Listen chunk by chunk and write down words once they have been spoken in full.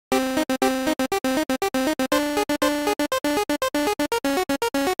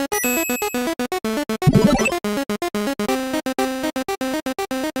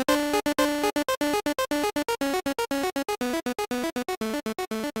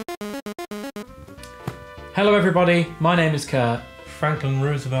Hello everybody, my name is Curt. Franklin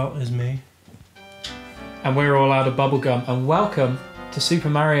Roosevelt is me. And we're all out of bubblegum, and welcome to Super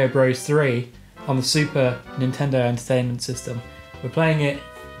Mario Bros. 3 on the Super Nintendo Entertainment System. We're playing it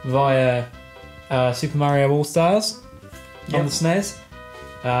via Super Mario All-Stars on the SNES.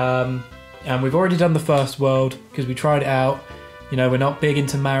 And we've already done the first world because we tried it out. You know, we're not big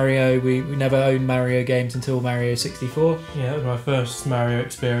into Mario. We never owned Mario games until Mario 64. Yeah, that was my first Mario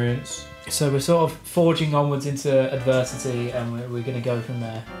experience. So we're sort of forging onwards into adversity, and we're going to go from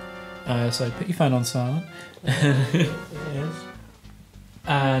there. So put your phone on silent. It is.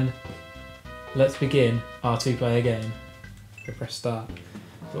 And let's begin our two-player game. So press start.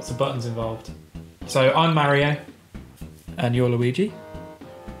 Lots of buttons involved. So I'm Mario, and you're Luigi,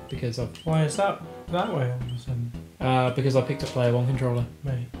 because I've Why is that way all of a sudden? because I picked up player 1 controller.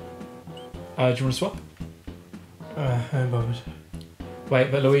 Mate. Do you want to swap? I'm bothered. Wait,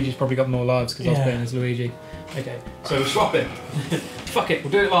 but Luigi's probably got more lives because I was playing as Luigi. Okay, so we'll swap it. Fuck it,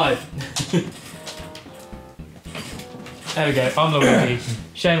 we'll do it live. There we go, I'm Luigi.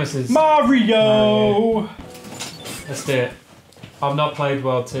 Seamus is Mario! Let's do it. I've not played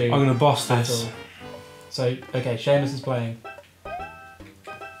World 2. I'm gonna boss at this. all. So, okay, Seamus is playing.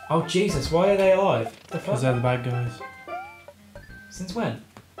 Oh Jesus, why are they alive? The Because fuck? they're the bad guys. Since when?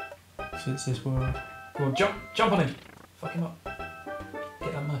 Since this world. Go on, jump on him. Fuck him up.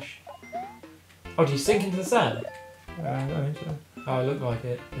 Get that mush. Oh, do you sink into the sand? I don't think so. Oh, it looked like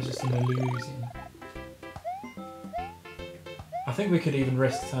it. It's just an illusion. I think we could even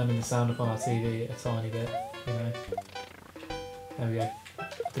risk turning the sound up on our TV a tiny bit, you know. There we go.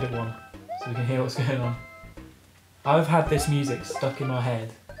 Did it one, so we can hear what's going on. I've had this music stuck in my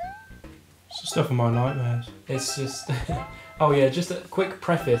head. It's the stuff of my nightmares. It's just... Oh yeah, just a quick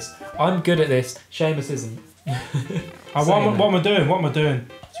preface. I'm good at this, Seamus isn't. What am I doing? What am I doing?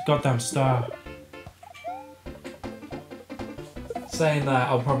 It's a goddamn star. Saying that,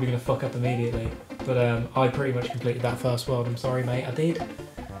 I'm probably going to fuck up immediately. But I pretty much completed that first world. I'm sorry, mate. I did.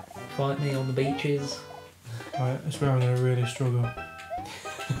 Fight me on the beaches. Right, that's where I'm gonna really struggle.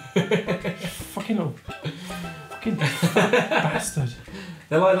 Fucking little... Fucking bastard.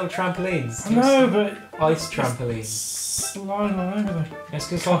 They're like little trampolines. I know, but... Ice trampolines. Sliding all over the It's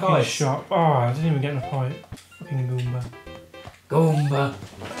because like fucking ice. shop. Oh, I didn't even get in a fight. Fucking Goomba. Goomba.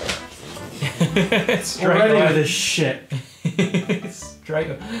 Straight Already away. with this shit.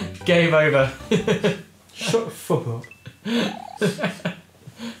 Straight up. Game over. Shut the fuck up.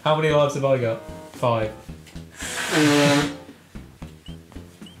 How many lives have I got? 5.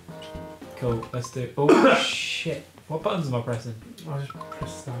 Cool, let's do it. Oh shit. What buttons am I pressing? I just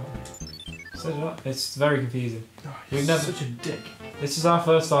pressed that. So did I. It's very confusing. Oh, We've you're never- such a dick. This is our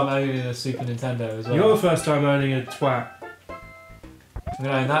first time owning a Super Nintendo as well. You're the first time owning a twat. I'm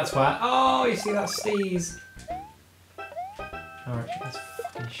gonna own that twat. Oh, you see that steez? Alright, that's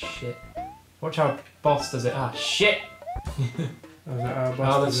fucking shit. Watch how boss does it. Ah, shit! Oh, that's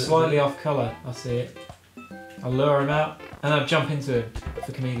Oh, that's slightly off colour. I see it. I'll lure him out and I'll jump into him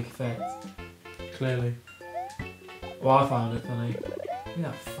for comedic effect. Clearly. Well, I found it funny. Look at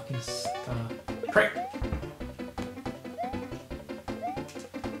that fucking star. Prick!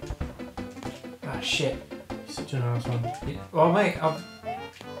 Ah, shit. You're such an arsehole. Yeah. Well, mate, I've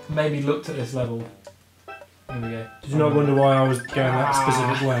maybe looked at this level. Here we go. Did you not wonder why I was going that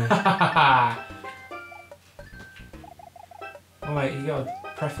specific way? Oh, wait, you gotta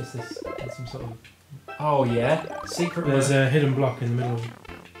preface this in some sort of... Oh, yeah? Secret... There's a hidden block in the middle.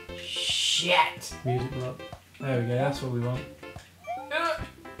 Shit! Music block. There we go, that's what we want.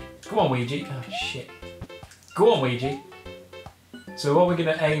 Go on, Ouija. Oh, shit. Go on, Ouija. So what we're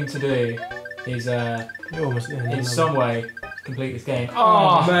going to aim to do is, You're almost at the end. in some way, complete this game.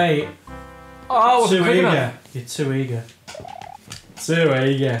 Oh, mate. Oh, Too quick eager. enough. You're too eager. Too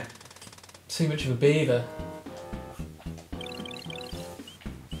eager. Too much of a beaver.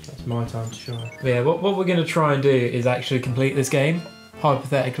 That's my time to shine. But yeah, what we're going to try and do is actually complete this game, Are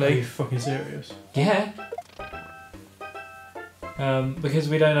hypothetically. you fucking serious? Yeah. Because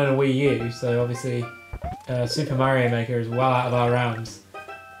we don't own a Wii U, so obviously Super Mario Maker is well out of our rounds.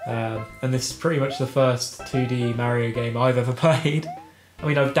 And this is pretty much the first 2D Mario game I've ever played. I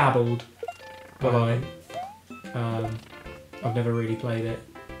mean, I've dabbled, but like, I've never really played it,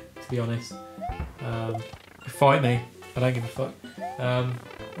 to be honest. Fight me, I don't give a fuck.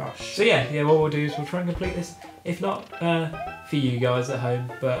 Oh, shit. So yeah, what we'll do is we'll try and complete this, if not for you guys at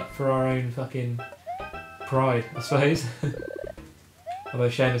home, but for our own fucking pride, I suppose. Although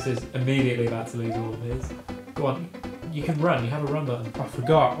Seamus is immediately about to lose all of his. Go on, you can run, you have a run button. I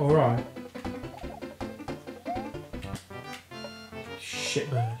forgot, alright.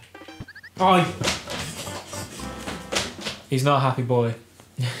 Shitbird. Oh, He's not a happy boy.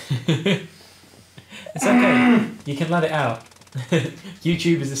 It's okay. You can let it out.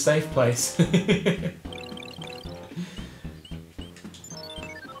 YouTube is a safe place.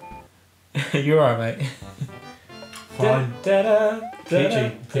 You're alright, mate. Fine.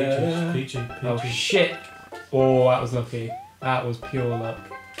 Peachy. Peachy. Oh shit. Oh, that was lucky. That was pure luck.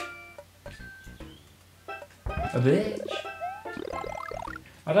 A bitch.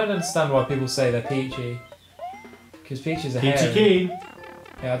 I don't understand why people say they're peachy. Because peaches are Peachy hairy. keen.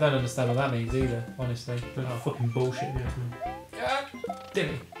 Yeah, I don't understand what that means either, honestly. That's fucking bullshit, yeah.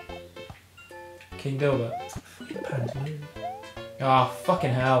 Dilly. King Dilbert. Fucking pantaloons. Oh,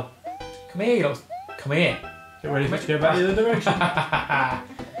 fucking hell. Come here, you lot. Come here. Get ready to go back the other direction.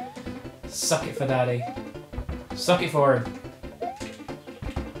 Suck it for daddy. Suck it for him.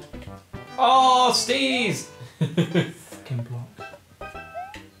 Oh, Steez! Fucking blocks.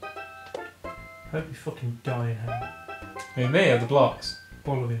 Hope you fucking die in hell. Who, me or the blocks?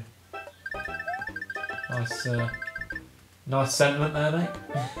 All of you. Nice, nice sentiment there, mate.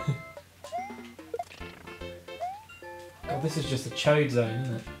 God, this is just a chode zone,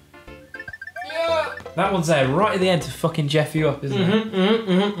 isn't it? Yeah. That one's there right at the end to fucking Jeff you up, isn't it?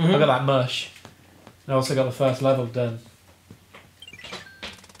 I got that mush. I also got the first level done.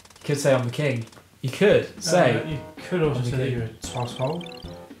 You could say I'm the king. You could say. You could also say that you're a toss hole.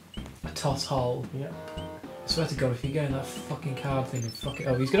 A toss hole. Yeah. I swear to God, if you go in that fucking card thing and fuck it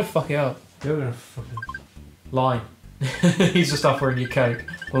up, he's gonna fuck it up. You're gonna fucking Line. He's just offering you coke.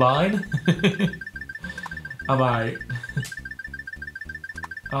 Line? I'm out.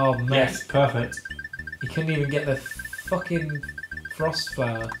 Oh, mate. Yes, perfect. You couldn't even get the fucking frost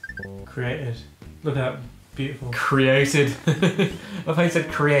flower. Created. Look at that. Beautiful. Created. I thought you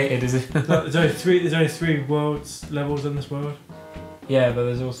said created, is it? No, there's only three levels in this world. Yeah, but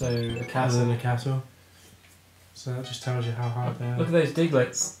there's also a castle. Other than a castle. So that just tells you how hard they are. Look at those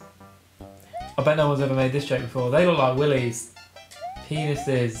diglets. I bet no one's ever made this joke before. They look like willies.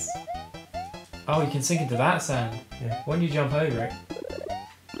 Penises. Oh, you can sink into that sand. Yeah. When you jump over it.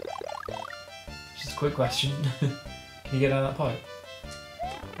 Just a quick question. Can you get down that pipe?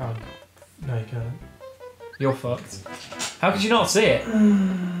 Oh, no, you can't. You're fucked. How could you not see it?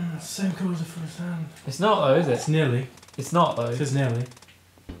 Same colour as a full of sand. It's not though, is it? It's nearly. It's not though. It is nearly.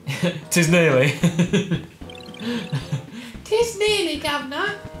 Tis nearly. Tis nearly,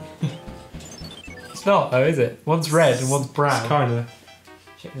 governor. It's not though, is it? One's red and one's brown. It's kinda.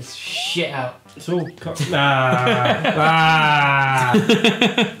 Check this shit out. It's all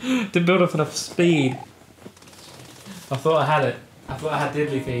Didn't build up enough speed. I thought I had it. I thought I had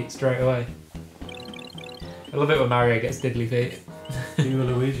diddly feet straight away. I love it when Mario gets diddly feet. You were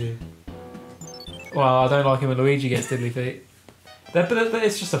Luigi. Well, I don't like it when Luigi gets diddly feet. But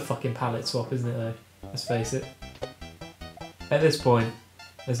it's just a fucking palette swap, isn't it though? Let's face it. At this point,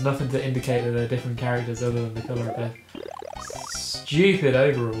 there's nothing to indicate that they're different characters other than the colour of their stupid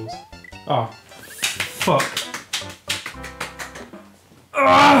overalls. Oh. Fuck.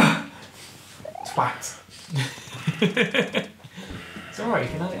 Ugh! Twat. It's alright, you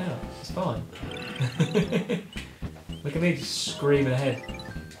can let it out. It's fine. Look at me just screaming ahead.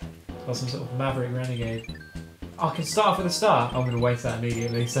 Like some sort of maverick renegade. Oh, I can start off with a star. I'm going to waste that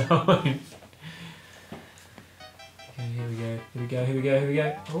immediately, so I won't. Okay, here we go. Here we go, here we go, here we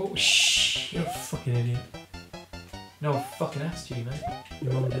go. Oh, shh. You're a fucking idiot. No one fucking asked you, mate.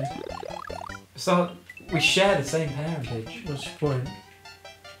 Your mum did. So, we share the same parentage. What's your point?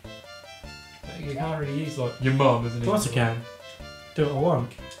 You can't really use, like, your mum as an Of course I can. Do what I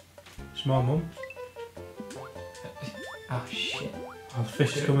want. It's my mum. Oh, shit. Oh, the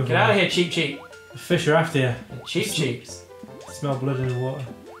fish is coming. Get out of here, cheap cheap. The fish are after you. Cheap cheeps. Smell blood in the water.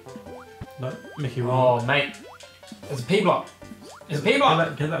 Like Mickey Oh, Rourke. mate. There's a P block. There's a P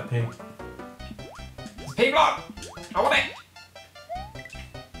block. Get that pig. There's a P block. I want it.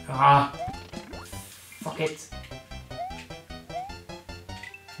 Ah. Fuck it.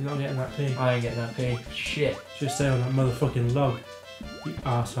 You're not getting that pig. I ain't getting that P. Shit. Just stay on that motherfucking log. You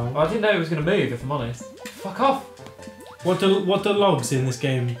arsehole. I didn't know it was going to move, if I'm honest. Fuck off. What do logs in this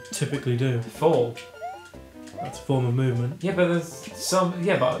game typically do? Fall. That's a form of movement. Yeah, but there's some...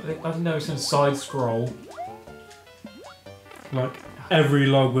 Yeah, but I didn't know it was going to side scroll. Like every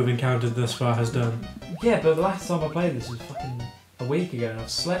log we've encountered thus far has done. Yeah, but the last time I played this was fucking a week ago and I've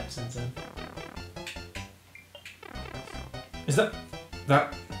slept since then. Is that...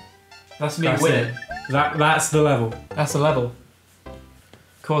 That's me That's winning. it. That's the level. That's the level.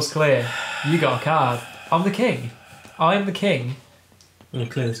 Course clear. You got a card. I'm the king. I am the king. I'm gonna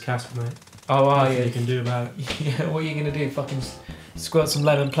clear this castle, mate. Oh, are Nothing you? you can do about it. Yeah, what are you going to do? Fucking squirt some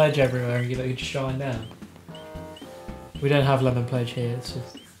lemon pledge everywhere and you let it shine down? We don't have lemon pledge here. It's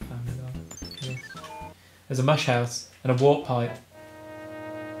just family garden. There's a mush house and a warp pipe.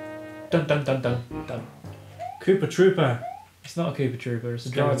 Dun dun dun dun dun. Cooper Trooper. It's not a Cooper Trooper. It's a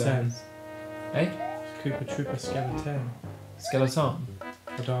dry Skeleton. bones. Eh? Cooper Trooper skeleton. Skeleton.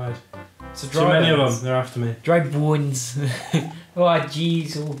 I died. It's a dry Too many bones. of them. They're after me. Dry bones. Oh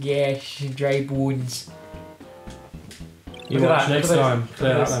jeez, oh yes, dry bones. You Look at watch that, next look at time. those-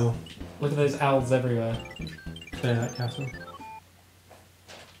 Clear look that at level. Look at those owls everywhere. Clear that castle.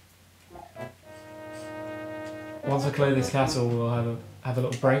 Once I clear this castle, we'll have a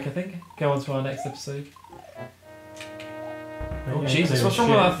little break, I think. Go on to our next episode. Oh, You ain't Jesus, clearing what's wrong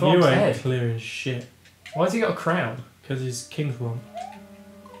with shit. that fox's You ain't head? clearing shit. Why has he got a crown? Because he's king's one.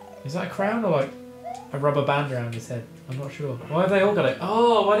 Is that a crown or like a rubber band around his head? I'm not sure. Why have they all got it?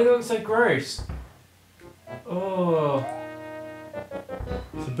 Oh, why do they look so gross? Oh,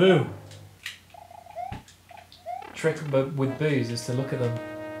 It's a boo. trick with booze is to look at them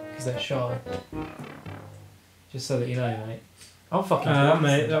because they're shy. Just so that you know, mate. I'm fucking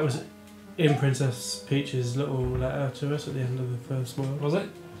Mate, that was in Princess Peach's little letter to us at the end of the first world. Was it?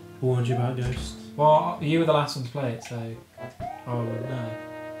 Warned you about ghosts. Well, you were the last one to play it, so I would know.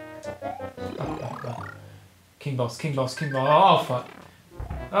 King boss, king boss, king boss. Oh fuck!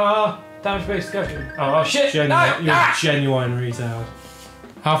 Ah, damage boost, go! Oh shit! You're No! a genuine retard.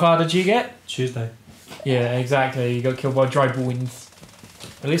 How far did you get? Tuesday. Yeah, exactly. You got killed by dry bones.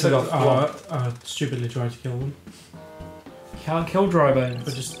 At least I got one. I stupidly tried to kill them. You can't kill dry bones.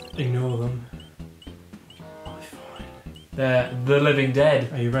 But just ignore them. I'll be fine. They're the living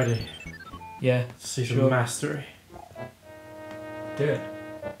dead. Are you ready? Yeah, To see Sure. some mastery. do it.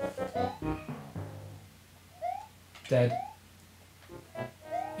 Dead.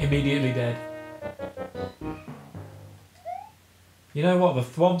 Immediately dead. You know what? The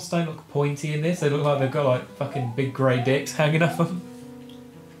thwomps don't look pointy in this. They look like they've got like fucking big grey dicks hanging off them.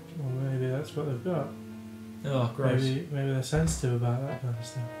 Well, maybe that's what they've got. Oh, gross. Maybe they're sensitive about that kind of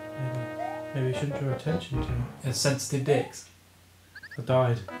stuff. Maybe you shouldn't draw attention to it. They're sensitive dicks. I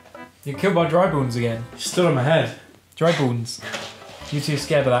died. You're killed by dry bones again. He stood on my head. Dry bones. You too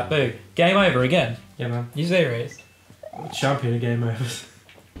scared of that boo. Game over again. Yeah, man. You serious? I'm a champion of game overs.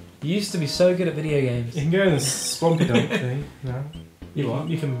 You used to be so good at video games. You can go in the swampy dunk thing now. You what?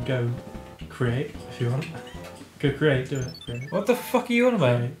 You can go create if you want. Go create, do it. Create. What the fuck are you on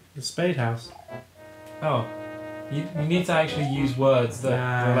about? Create. The Spade House. Oh. You need to actually use words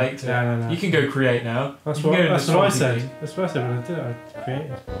that relate to it. No. You can go create now. That's You can what, go in that's the what I swampy said. thing. That's what I said when I did it. I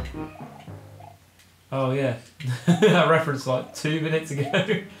created. Oh yeah. That reference like 2 minutes ago.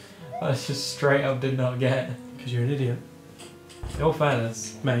 That's just straight up did not get. Because you're an idiot. In all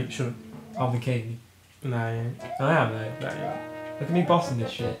fairness, Mate, shut up. I'm the king. Nah, you ain't. I am though. Nah, you're not. Look at me bossing this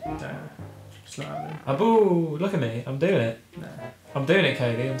shit. Nah. It's not happening. Aboo! Look at me. I'm doing it. Nah. I'm doing it,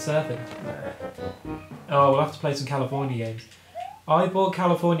 Cody. I'm surfing. Nah. Oh, we'll have to play some California games. I bought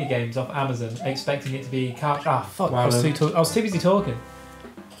California games off Amazon, expecting it to be fuck! Wow, I was too busy talking.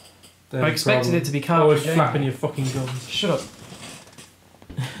 I expected it to be Always cartridge flapping only. your fucking gums. Shut up.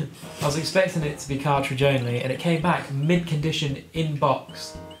 I was expecting it to be cartridge only, and it came back mid-condition in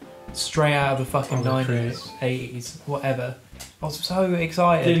box, straight out of the fucking Oh, 90s, 80s, whatever. I was so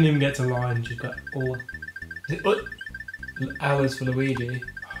excited. Didn't even get to line, just got all. Is it, hours for Luigi.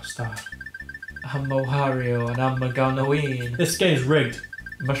 Oh, stop. I'm Mario and I'm gonna win. This game's rigged.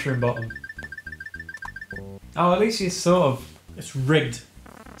 Mushroom bottom. Oh, at least you sort of. It's rigged.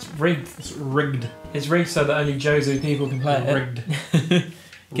 It's rigged. It's rigged. It's rigged so that only Jozu people can play it. Rigged.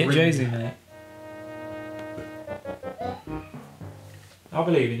 Get Rigged. Josie, mate. I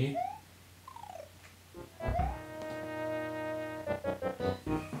believe in you.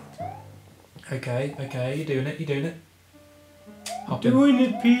 Okay, you're doing it. Hop in. Doing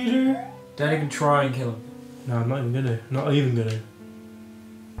it, Peter. Don't even try and kill him. No, I'm not even gonna. Not even gonna.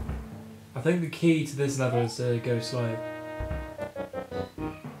 I think the key to this level is to go slow.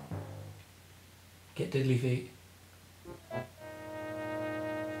 Get diddly feet.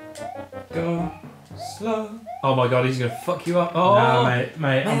 Go slow. Oh my god, he's gonna fuck you up. Oh, Nah,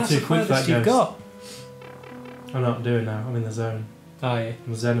 mate, I'm that's too the quick for that furthest you've ghost. got. I'm not doing now. I'm in the zone. Oh yeah.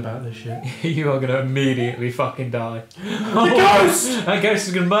 I'm zen about this shit. You are gonna immediately fucking die. The ghost! That ghost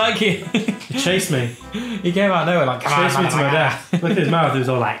is gonna mark you. He chased me. He came out of nowhere like, Chased me to my death. Look at his mouth. He was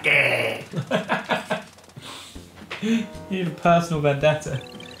all like, You need a personal vendetta.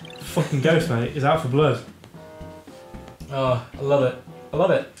 fucking ghost, mate. He's out for blood. Oh, I love it. I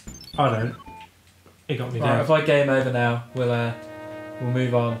love it. I don't. He got me Right, dead. if I game over now, we'll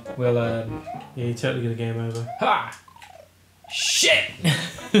move on. We'll Yeah, you totally get a game over. Ha! Shit!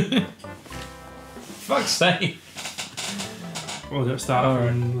 Fuck's sake. We'll get started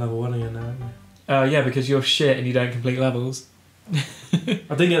from level 1 again now, haven't we? Yeah, because you're shit and you don't complete levels. I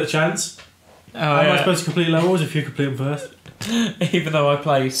didn't get the chance. How am I supposed to complete levels if you complete them first? Even though I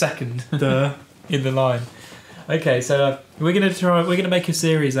play second Duh. in the line. Okay, so we're gonna make a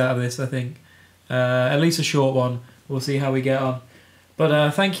series out of this, I think. At least a short one. We'll see how we get on.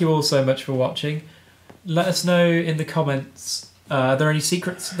 But thank you all so much for watching. Let us know in the comments. Are there any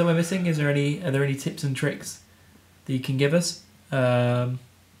secrets that we're missing? Are there any tips and tricks that you can give us? Get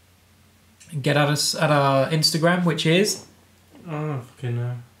at us at our Instagram, which is fucking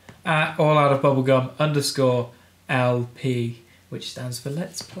no. at alloutofbubblegum_LP, which stands for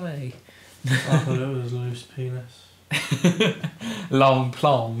Let's Play. I thought it was loose penis. Long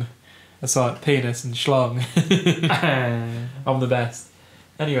plong. That's like penis and schlong. I'm the best.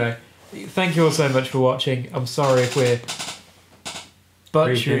 Anyway, thank you all so much for watching. I'm sorry if we're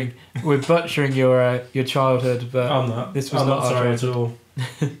butchering your childhood, but I'm not. This was I'm not not sorry our at all.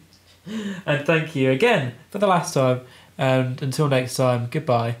 And thank you again for the last time. And until next time,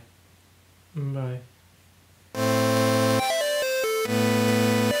 goodbye. Bye.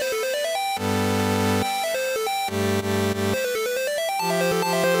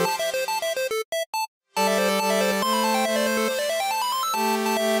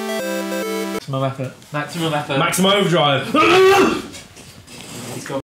 Maximum effort. Maximum effort. Maximum overdrive.